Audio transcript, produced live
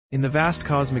In the vast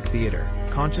cosmic theater,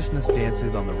 consciousness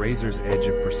dances on the razor's edge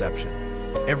of perception.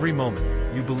 Every moment,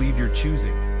 you believe you're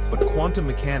choosing, but quantum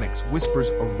mechanics whispers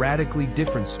a radically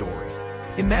different story.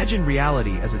 Imagine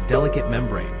reality as a delicate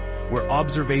membrane, where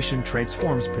observation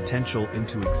transforms potential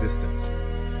into existence.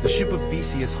 The Ship of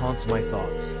Theseus haunts my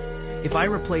thoughts. If I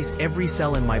replace every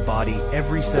cell in my body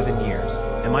every 7 years,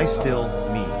 am I still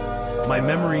me? My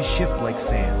memories shift like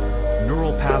sand,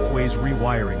 neural pathways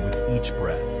rewiring with each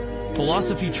breath.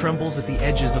 Philosophy trembles at the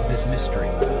edges of this mystery.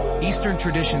 Eastern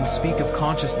traditions speak of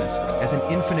consciousness as an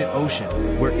infinite ocean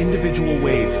where individual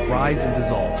waves rise and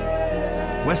dissolve.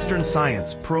 Western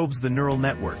science probes the neural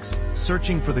networks,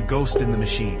 searching for the ghost in the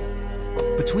machine.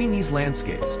 Between these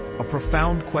landscapes, a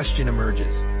profound question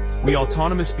emerges. We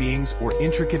autonomous beings or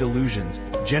intricate illusions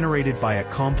generated by a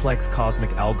complex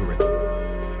cosmic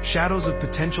algorithm? Shadows of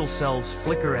potential selves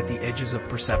flicker at the edges of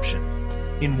perception.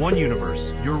 In one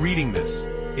universe, you're reading this.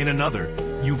 In another,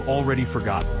 you've already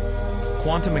forgotten.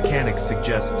 Quantum mechanics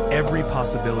suggests every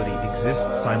possibility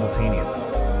exists simultaneously,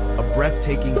 a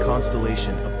breathtaking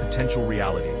constellation of potential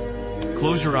realities.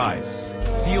 Close your eyes.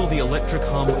 Feel the electric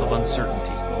hum of uncertainty.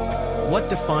 What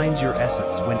defines your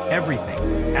essence when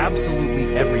everything,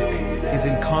 absolutely everything, is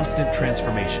in constant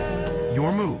transformation?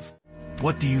 Your move.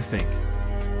 What do you think?